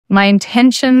my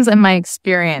intentions and my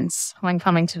experience when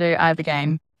coming to do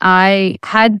Ibogaine. I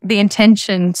had the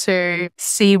intention to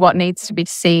see what needs to be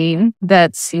seen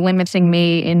that's limiting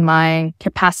me in my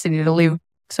capacity to live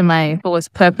to my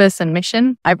fullest purpose and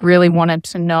mission. I really wanted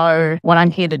to know what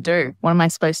I'm here to do. What am I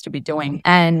supposed to be doing?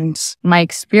 And my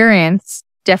experience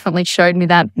definitely showed me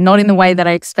that, not in the way that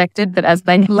I expected, but as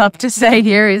they love to say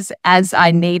here, is as I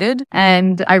needed.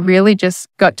 And I really just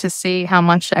got to see how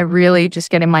much I really just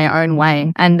get in my own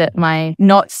way, and that my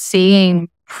not seeing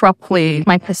properly,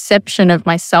 my perception of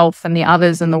myself and the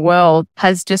others and the world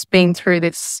has just been through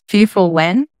this fearful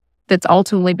lens that's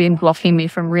ultimately been blocking me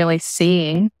from really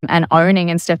seeing and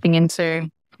owning and stepping into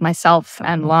myself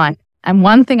and life. And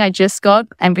one thing I just got,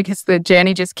 and because the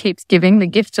journey just keeps giving, the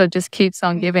gift just keeps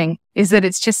on giving, is that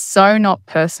it's just so not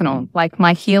personal. Like,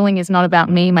 my healing is not about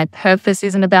me. My purpose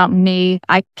isn't about me.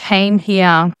 I came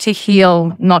here to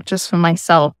heal, not just for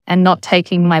myself, and not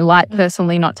taking my light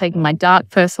personally, not taking my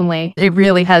dark personally. It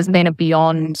really has been a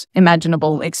beyond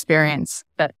imaginable experience,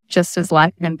 but just as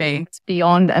life can be, it's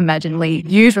beyond imaginably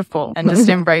beautiful, and just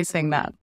embracing that.